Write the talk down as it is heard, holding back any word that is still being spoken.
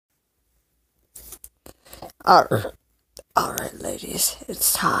Alright, ladies,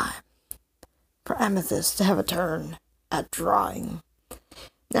 it's time for Amethyst to have a turn at drawing.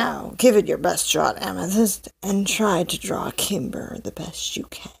 Now, give it your best shot, Amethyst, and try to draw Kimber the best you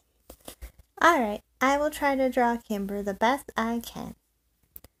can. Alright, I will try to draw Kimber the best I can.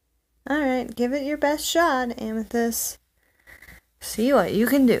 Alright, give it your best shot, Amethyst. See what you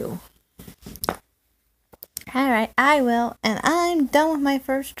can do. Alright, I will, and I'm done with my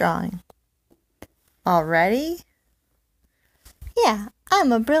first drawing. Already? Yeah,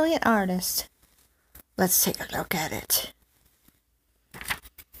 I'm a brilliant artist. Let's take a look at it.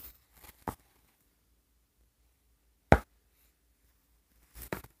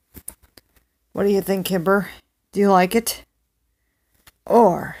 What do you think, Kimber? Do you like it?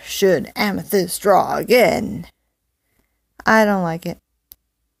 Or should Amethyst draw again? I don't like it.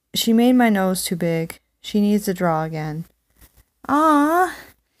 She made my nose too big. She needs to draw again. Ah,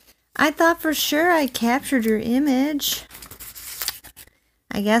 I thought for sure I captured your image.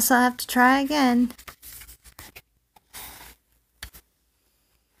 I guess I'll have to try again.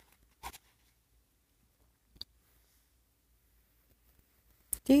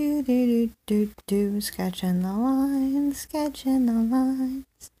 Sketching the lines, sketching the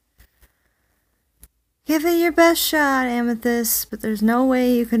lines. Give it your best shot, Amethyst, but there's no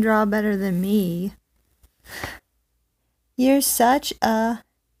way you can draw better than me. You're such a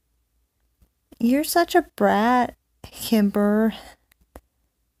brat, Kimber.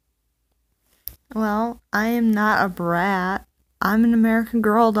 Well, I am not a brat. I'm an American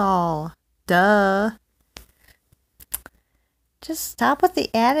Girl doll. Duh. Just stop with the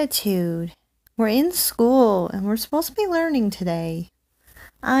attitude. We're in school, and we're supposed to be learning today.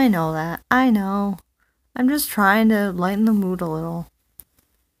 I know that. I know. I'm just trying to lighten the mood a little.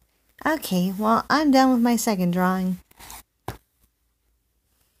 Okay, well, I'm done with my second drawing.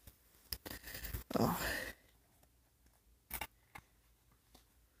 Oh.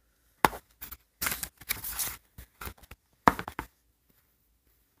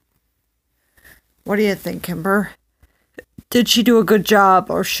 What do you think, Kimber? Did she do a good job,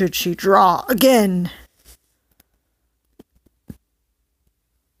 or should she draw again?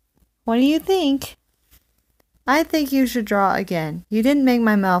 What do you think? I think you should draw again. You didn't make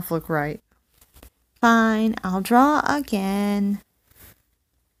my mouth look right. Fine, I'll draw again.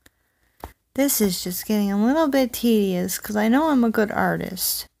 This is just getting a little bit tedious because I know I'm a good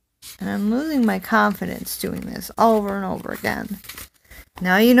artist. And I'm losing my confidence doing this over and over again.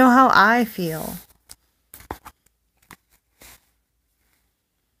 Now you know how I feel.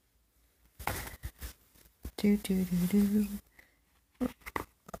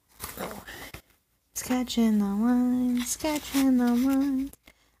 Sketching the lines, sketching the lines.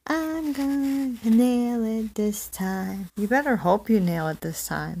 I'm gonna nail it this time. You better hope you nail it this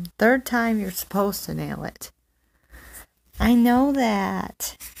time. Third time you're supposed to nail it. I know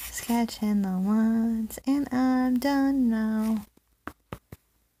that. Sketching the lines, and I'm done now.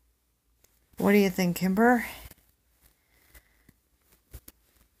 What do you think, Kimber?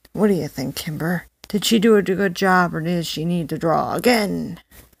 What do you think, Kimber? Did she do a good job, or does she need to draw again?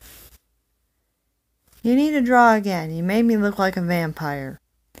 You need to draw again. You made me look like a vampire.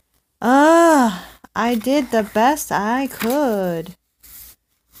 I did the best I could.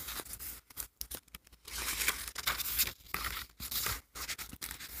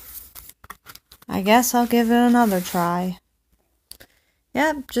 I guess I'll give it another try.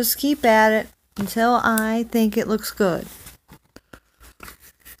 Yep, just keep at it until I think it looks good.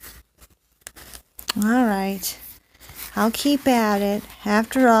 Alright, I'll keep at it.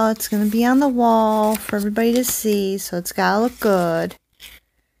 After all, it's going to be on the wall for everybody to see, so it's got to look good.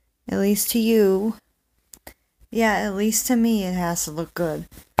 At least to you. Yeah, at least to me it has to look good.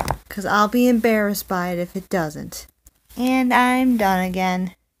 Because I'll be embarrassed by it if it doesn't. And I'm done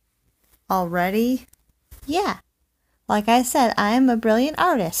again. Already? Yeah. Like I said, I am a brilliant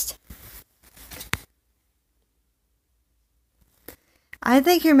artist. I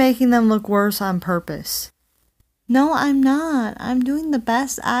think you're making them look worse on purpose. No, I'm not. I'm doing the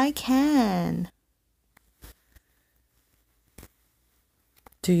best I can.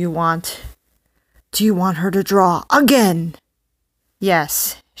 Do you want her to draw again?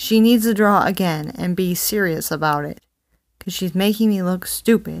 Yes, she needs to draw again and be serious about it. Because she's making me look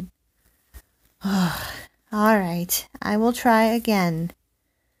stupid. Alright, I will try again.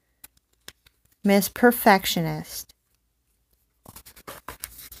 Miss Perfectionist.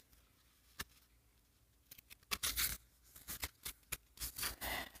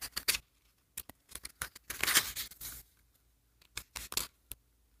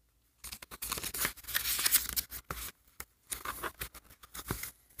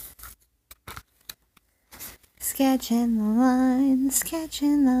 sketching the lines,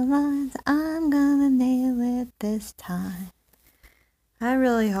 sketching the lines. I'm gonna nail it this time. I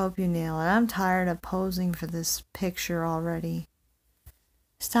really hope you nail it. I'm tired of posing for this picture already.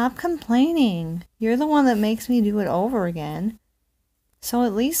 Stop complaining. You're the one that makes me do it over again. So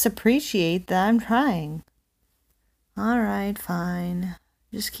at least appreciate that I'm trying. Alright, fine.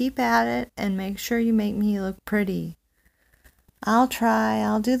 Just keep at it and make sure you make me look pretty. I'll try.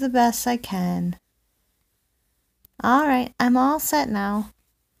 I'll do the best I can. Alright, I'm all set now.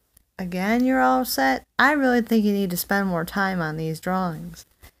 Again, you're all set? I really think you need to spend more time on these drawings.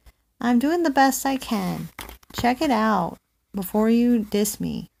 I'm doing the best I can. Check it out before you diss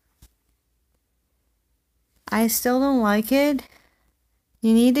me. I still don't like it.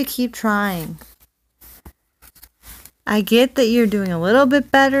 You need to keep trying. I get that you're doing a little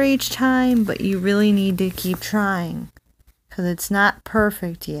bit better each time, but you really need to keep trying. Because it's not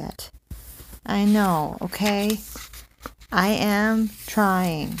perfect yet. I know, okay? I am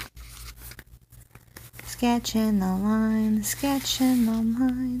trying. Sketching the lines, sketching the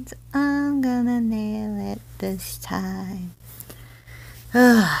lines. I'm gonna nail it this time.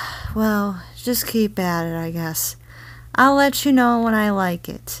 Well, just keep at it, I guess. I'll let you know when I like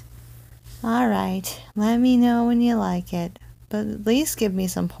it. Alright, let me know when you like it. But at least give me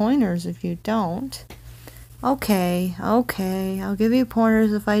some pointers if you don't. Okay, I'll give you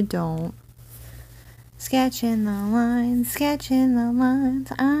pointers if I don't. Sketching the lines, sketching the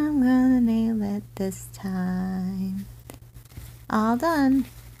lines. I'm gonna nail it this time. All done.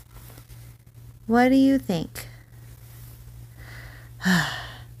 What do you think?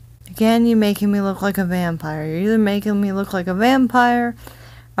 Again, you're making me look like a vampire. You're either making me look like a vampire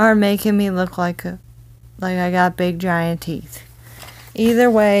or making me look like I got big giant teeth. Either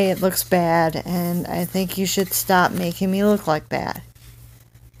way, it looks bad, and I think you should stop making me look like that.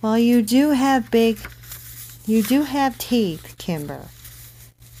 Well, you do have teeth, Kimber.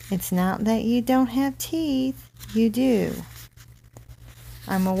 It's not that you don't have teeth. You do.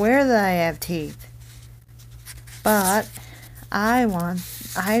 I'm aware that I have teeth. But I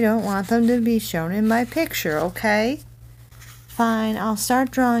don't want them to be shown in my picture, okay? Fine, I'll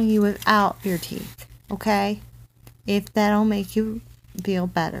start drawing you without your teeth, okay? If that'll make you feel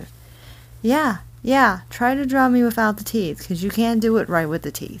better. Yeah, try to draw me without the teeth, because you can't do it right with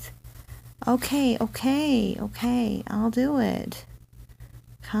the teeth. Okay, I'll do it.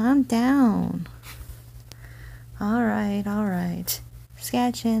 Calm down. Alright.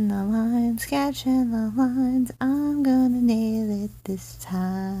 Sketching the lines. I'm gonna nail it this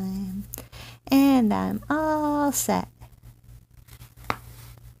time. And I'm all set.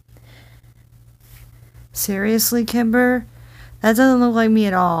 Seriously, Kimber? That doesn't look like me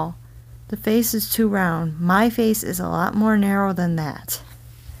at all. The face is too round. My face is a lot more narrow than that.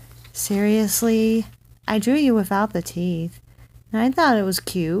 Seriously? I drew you without the teeth, and I thought it was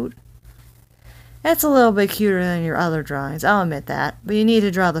cute. It's a little bit cuter than your other drawings, I'll admit that, but you need to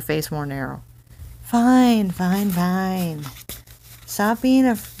draw the face more narrow. Fine. Stop being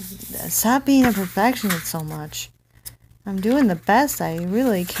a perfectionist so much. I'm doing the best I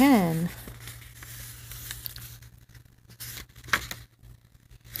really can.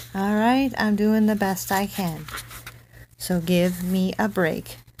 Alright, I'm doing the best I can. So give me a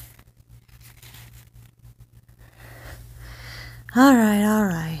break.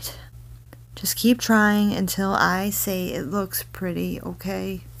 Alright. Just keep trying until I say it looks pretty,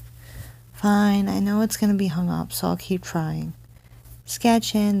 okay? Fine, I know it's gonna be hung up, so I'll keep trying.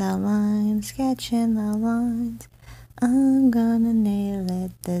 Sketching the lines. I'm gonna nail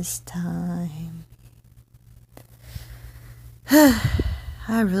it this time.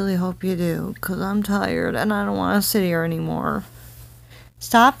 I really hope you do, because I'm tired and I don't want to sit here anymore.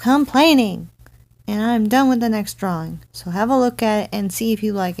 Stop complaining! And I'm done with the next drawing, so have a look at it and see if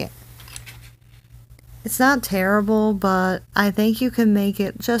you like it. It's not terrible, but I think you can make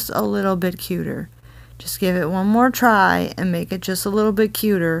it just a little bit cuter. Just give it one more try and make it just a little bit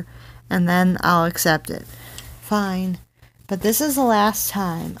cuter, and then I'll accept it. Fine, but this is the last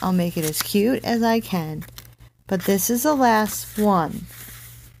time. I'll make it as cute as I can, but this is the last one.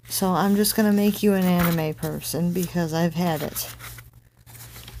 So I'm just gonna make you an anime person because I've had it.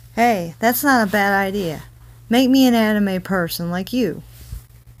 Hey, that's not a bad idea. Make me an anime person like you.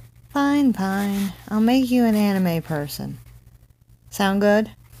 Fine. I'll make you an anime person. Sound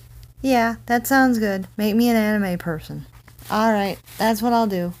good? Yeah, that sounds good. Make me an anime person. Alright, that's what I'll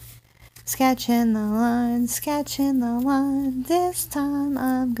do. Sketching the lines. This time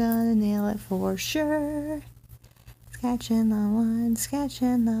I'm gonna nail it for sure. Sketching the lines.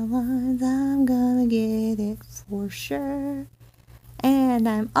 I'm gonna get it for sure. And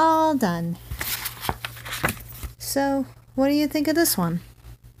I'm all done. So, what do you think of this one?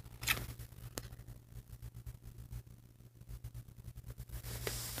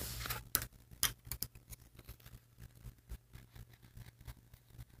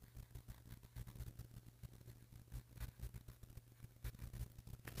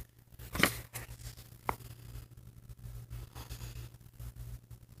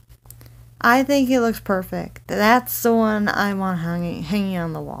 I think it looks perfect. That's the one I want hanging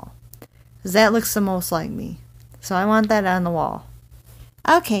on the wall. Because that looks the most like me. So I want that on the wall.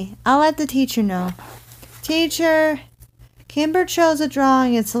 Okay, I'll let the teacher know. Teacher, Kimber chose a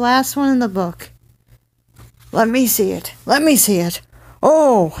drawing. It's the last one in the book. Let me see it. Let me see it.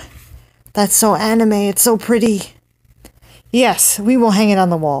 Oh, that's so anime. It's so pretty. Yes, we will hang it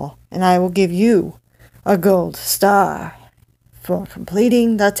on the wall, and I will give you a gold star for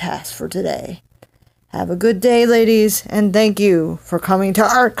completing the task for today. Have a good day, ladies, and thank you for coming to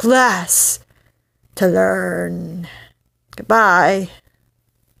our class to learn. Goodbye.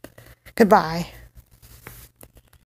 Goodbye.